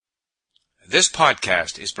This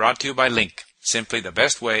podcast is brought to you by Link, simply the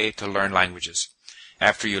best way to learn languages.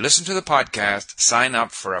 After you listen to the podcast, sign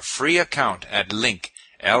up for a free account at Link,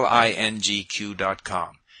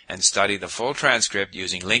 LINGQ.com, and study the full transcript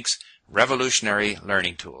using Link's revolutionary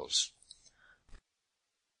learning tools.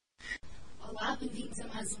 Olá, bem-vindos a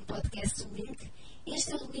mais podcast do Link.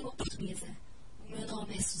 Este é o Língua Portuguesa. O meu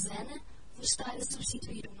nome é Susana. Vou estar a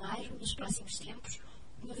substituir o Mairo nos próximos tempos,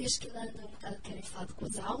 uma vez que ele anda um bocado carefado com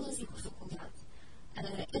as aulas e com a faculdade.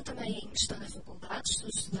 Eu também estou na faculdade, estou a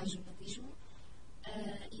estudar jornalismo,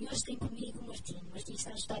 e hoje tenho comigo o Martim. O Martim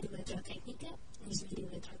está a estudar Eletrotécnica, Engenharia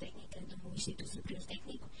Eletrotécnica no Instituto Superior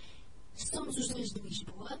Técnico. Somos os dois de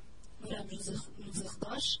Lisboa, moramos nos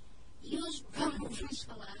arredores, e hoje vamos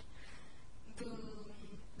falar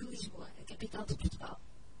de Lisboa, a capital de Portugal.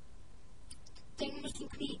 Tenho o Martim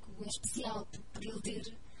comigo, em especial por ele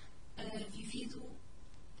ter vivido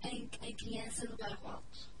em criança no Bairro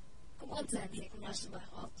Alto. Com quantos anos é que moraste no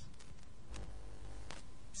Bairro Alto?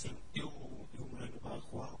 Sim, eu morei no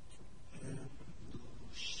Bairro Alto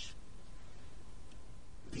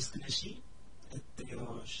desde que nasci até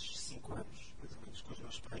aos 5 anos, mais ou menos, com os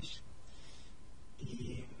meus pais.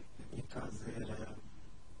 E a minha casa era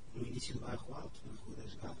no início do Bairro Alto, na Rua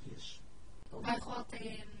das Gávias. O Bairro Alto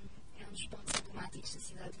é um dos pontos emblemáticos da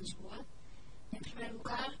cidade de Lisboa. Em primeiro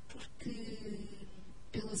lugar, porque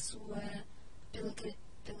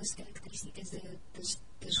pelas características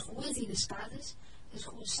das ruas e das estradas. As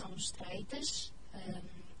ruas são estreitas,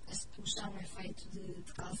 o chão é feito de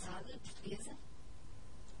calçada portuguesa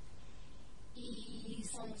e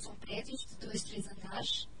são prédios de 2, 3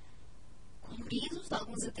 andares, coloridos,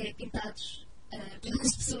 alguns até pintados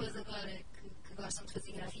pelas pessoas agora que gostam de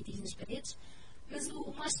fazer grafites nas paredes, mas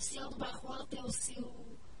o mais especial do Bairro Alto é o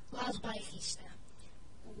seu lado bairrista.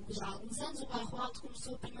 Já há alguns anos o Bairro Alto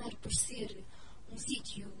começou primeiro por ser um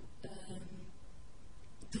sítio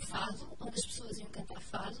de fado, onde as pessoas iam cantar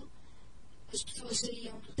fado. As pessoas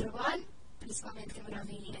saíam do trabalho, principalmente quem morava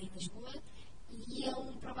em Lisboa, e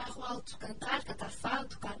iam para o Bairro Alto cantar fado,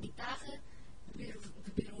 tocar guitarra,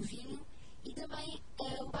 beber um vinho. E também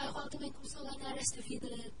o Bairro Alto também começou a ganhar esta vida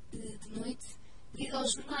de noite devido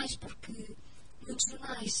aos jornais, porque muitos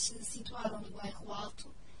jornais se situaram no Bairro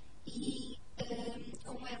Alto e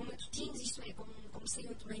como eram matutinos, isto é, como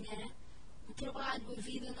saíam de manhã, o trabalho, a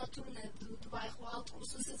vida noturna do Bairro Alto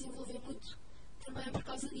começou-se a desenvolver muito também por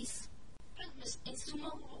causa disso. Pronto, mas em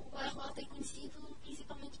suma o Bairro Alto é conhecido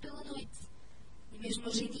principalmente pela noite. E mesmo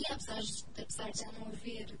hoje em dia, apesar de já não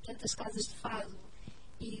haver tantas casas de fado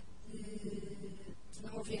e de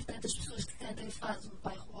não haver tantas pessoas que cantem fado no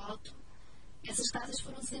Bairro Alto, essas casas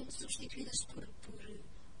foram sendo substituídas por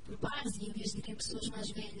bares, e em vez de irem pessoas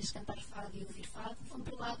mais velhas cantar fado e ouvir fado, vão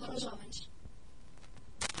para lá agora os jovens.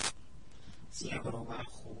 Sim, agora o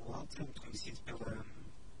Bairro Alto é muito conhecido pela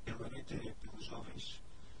noite, pelos jovens.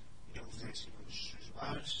 Eles enchem os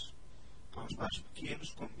bares, há uns bares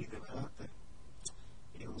pequenos com bebida barata.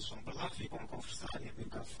 Eles vão para lá, ficam a conversar e a ver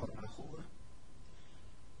cá fora na rua,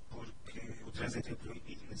 porque o trânsito é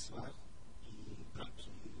proibido nesse bairro e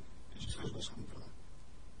pronto, as pessoas gostam de ir para lá.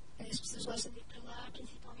 As pessoas gostam de ir para lá,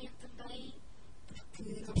 principalmente também porque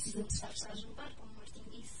não precisam de estar fechados no bar, como o Martim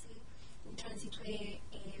disse, o trânsito é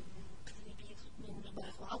proibido no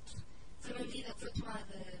Bairro Alto. Foi uma medida que foi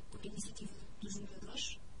tomada por iniciativa dos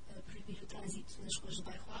moradores, proibir o trânsito nas ruas do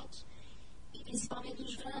Bairro Alto, e principalmente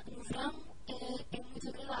no verão é muito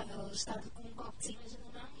agradável estar com um copo de cerveja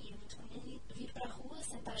na mão, e é muito comum vir para a rua,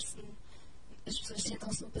 sentar-se, as pessoas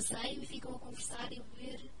sentam-se no passeio e ficam a conversar e a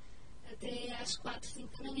beber até às 4,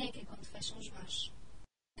 5 da manhã, que é quando fecham os bares.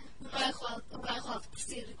 O Bairro Alto, por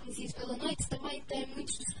ser conhecido pela noite, também tem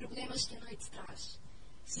muitos dos problemas que a noite traz.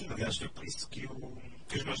 Sim, aliás, foi por isso que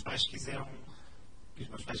os meus pais quiseram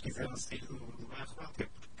sair do Bairro Alto, é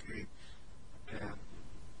porque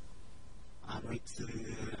à noite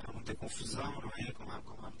há muita confusão, não é? Como há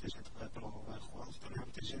muita gente que vai para o Bairro Alto, também há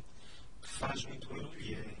muita gente que faz muito barulho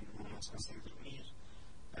e não se consegue dormir.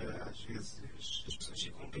 Às vezes as pessoas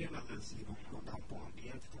ficam bêbadas e não dá um bom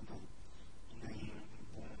ambiente também, nem um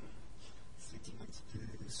bom sentimento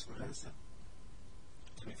de segurança.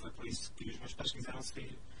 Também foi por isso que os meus pais quiseram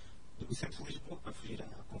sair do centro de Lisboa para fugir à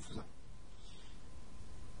confusão.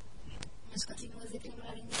 Mas continuas a querer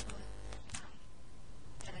morar em Lisboa?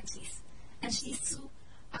 Antes disso,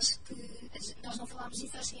 acho que nós não falámos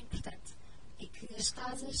disso, acho que é importante. É que as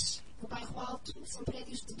casas do Bairro Alto são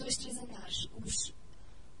prédios de 2, 3 andares.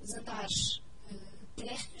 Os andares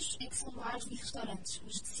térreos é que são bares e restaurantes.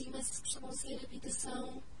 Os de cima costumam ser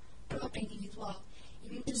habitação própria, individual. E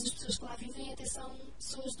muitas das pessoas que lá vivem até são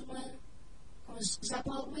pessoas já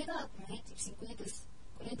com alguma idade, não é? Tipo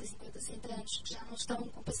 40, 50, 60 anos, adultos que já não estão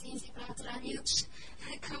com paciência para aturar miúdos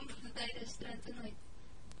com bebedeiras durante a noite.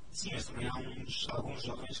 Sim, mas também há alguns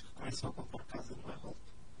jovens que começam a comprar casa no bairro alto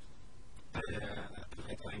para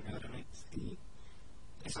aproveitarem melhor a noite e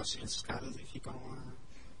é só descer as escadas e ficam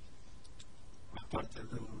à porta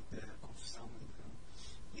da confusão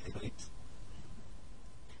e da noite.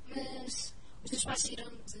 Mas os teus pais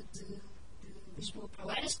saíram de Lisboa para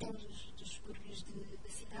Oeiras, que é um dos subúrbios da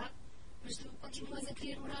cidade, mas tu continuas a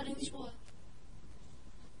querer morar em Lisboa.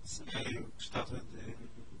 Sim, eu gostava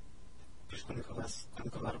de. Depois, quando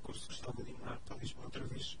acabar o curso, gostava de ir morar para Lisboa outra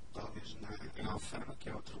vez, talvez em Alfama, que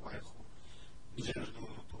é outro bairro do género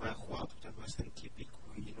do bairro alto, portanto bastante típico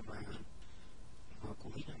e numa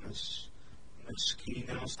colina, mas que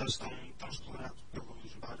ainda não está tão explorado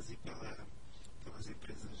pelos bares e pelas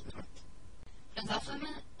empresas da noite. A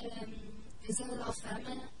Alfama, a zona de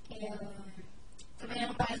Alfama também é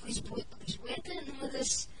um bairro lisboeta, numa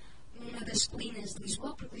das colinas de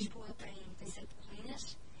Lisboa, porque Lisboa tem 7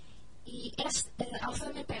 colinas. E a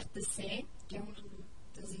Alfama é perto da Sé, que é uma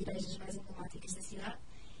das igrejas mais emblemáticas da cidade,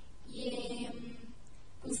 e é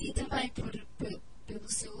conhecida também pelo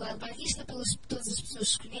seu lado bairrista, pelas todas as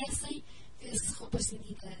pessoas que conhecem, vê-se roupa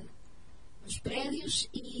estendida nos prédios,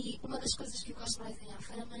 e uma das coisas que eu gosto mais em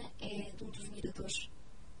Alfama é de um dos miradores.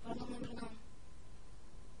 Agora não me lembro o nome.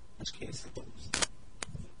 Acho que é Santa Luzia.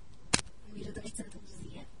 O mirador de Santa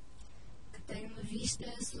Luzia, que tem uma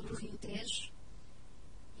vista sobre o Rio Tejo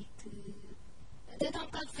e que até está um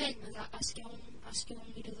bocado velho, mas acho que é um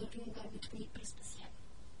mirador e um lugar muito bonito para se passear.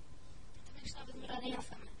 Também gostava de morar em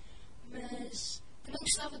Alfama, mas também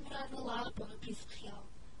gostava de morar na Lapa ou no Piso Real,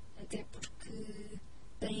 até porque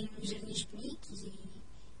tem uns jardins bonitos e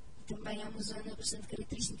também é uma zona bastante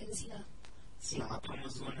característica da cidade. Sim, a Lapa é uma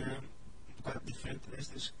zona um bocado diferente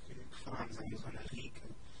destas que falámos, é uma zona rica,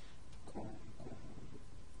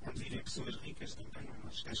 onde vivem pessoas ricas também,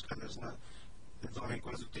 mas as casas lá valem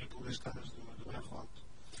quase o triplo das casas do bairro alto.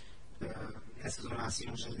 Nessa zona há assim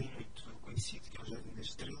um jardim muito conhecido, que é o Jardim da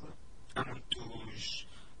Estrela. Há muitos.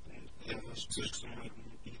 As pessoas costumam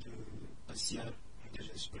ir passear muitas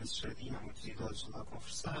vezes por esse jardim, há muitos idosos lá a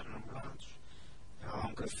conversar, namorados. Há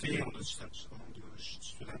um café onde os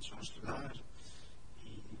estudantes vão estudar.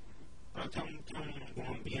 E pronto, é um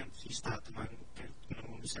bom ambiente e está também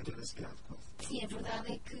no centro da cidade, quase. Sim, a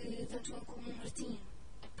verdade é que tanto eu como o Martim,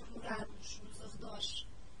 por morarmos nos arredores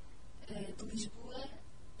de Lisboa,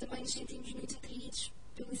 também nos sentimos muito atraídos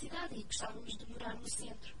pela cidade e gostávamos de morar no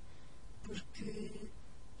centro, porque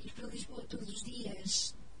ir para Lisboa todos os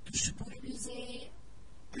dias dos subúrbios é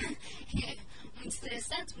muito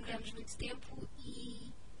estressante, demoramos muito tempo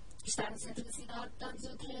e estar no centro da cidade dá-nos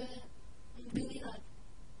outra mobilidade.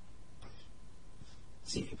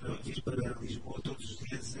 Sim, vir para Lisboa todos os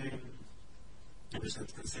dias é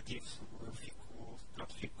bastante cansativo. Eu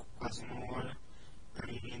fico quase uma hora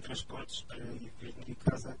em transportes para ir de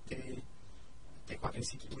casa até qualquer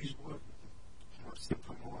sítio de Lisboa. Demoro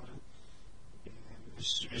sempre uma hora.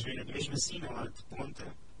 Mas mesmo assim, na hora de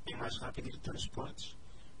ponta, é mais rápido ir de transportes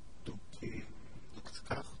do que de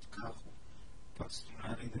carro. De carro pode-se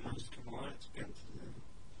demorar ainda mais do que uma hora, depende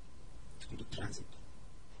do trânsito.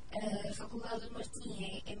 A Faculdade do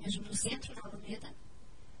Martim é mesmo no centro, na Alameda,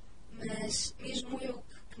 mas mesmo eu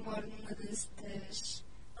que moro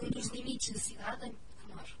num dos limites da cidade em que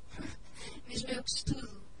moro, mesmo eu que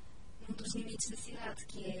estudo num dos limites da cidade,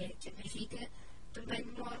 que é Benfica, também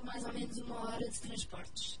demoro mais ou menos uma hora de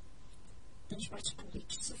transportes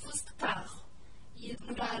públicos. Se fosse de carro, ia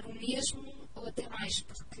demorar o mesmo ou até mais,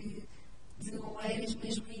 porque de Oeiras,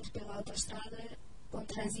 mesmo indo pela autoestrada, com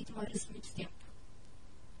trânsito demora-se muito tempo.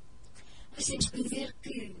 Mas temos que dizer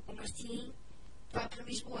que o Martim vai para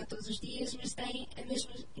Lisboa todos os dias, mas tem a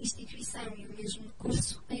mesma instituição e o mesmo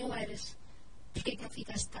curso em Oeiras. Porquê é que não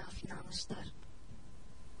ficaste cá, afinal, a estudar?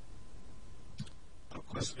 Eu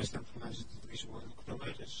gosto bastante mais de Lisboa do que de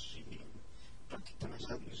Oeiras e pronto, também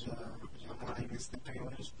já moro há imenso tempo em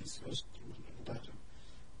Oeiras, por isso gosto de mudar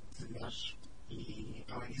de lugares. E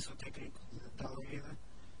além disso, o técnico da Alameda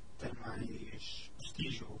tem mais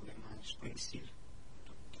prestígio, é mais conhecido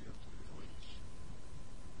do que o de Oeiras.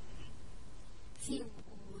 Sim,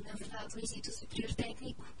 na verdade, o Instituto Superior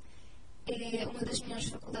Técnico é uma das melhores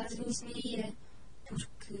faculdades de engenharia,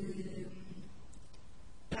 porque,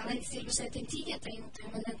 para além de ser bastante antiga, tem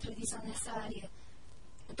uma grande tradição nessa área.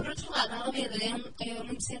 Por outro lado, a Alameda é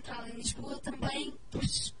muito central em Lisboa também por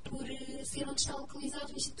ser onde está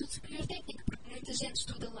localizado o Instituto Superior Técnico, porque muita gente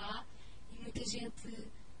estuda lá e muita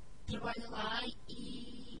gente trabalha lá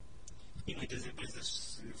E muitas empresas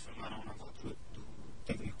se formaram na volta do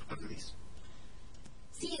técnico por causa disso.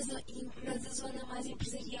 Sim, mas a zona mais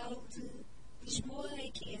empresarial Lisboa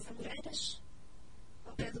é que é as Amoreiras,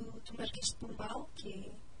 ao pé do Marquês de Pombal, que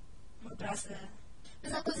é uma praça.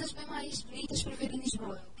 Mas há coisas bem mais bonitas para ver em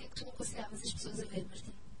Lisboa. O que é que tu aconselhavas as pessoas a ver,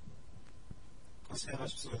 Martim? Aconselhava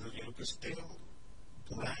as pessoas a ver o Castelo,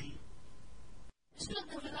 Belém. Mas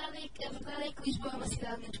pronto, a verdade é que Lisboa é uma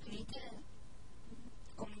cidade muito bonita,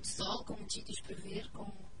 com muito sol, com muitos sítios para ver,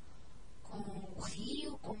 com o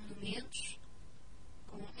rio, com monumentos,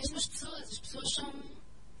 com mesmo as pessoas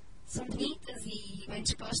são bonitas e bem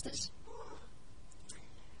dispostas.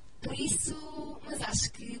 Por isso, mas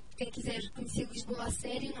acho que quem quiser conhecer Lisboa a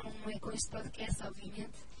sério, não é com este podcast,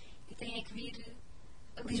 obviamente, e tem é que vir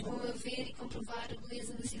a Lisboa ver e comprovar a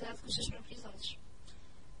beleza da cidade com os seus próprios olhos.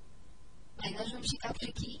 Bem, nós vamos ficar por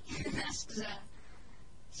aqui. Acho que já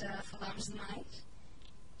falámos demais.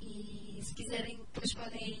 E se quiserem, depois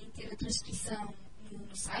podem ter a transcrição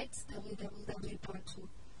no site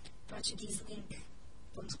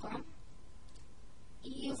www.portugueselink.com.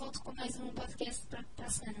 E eu volto com mais um podcast para a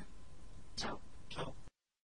semana.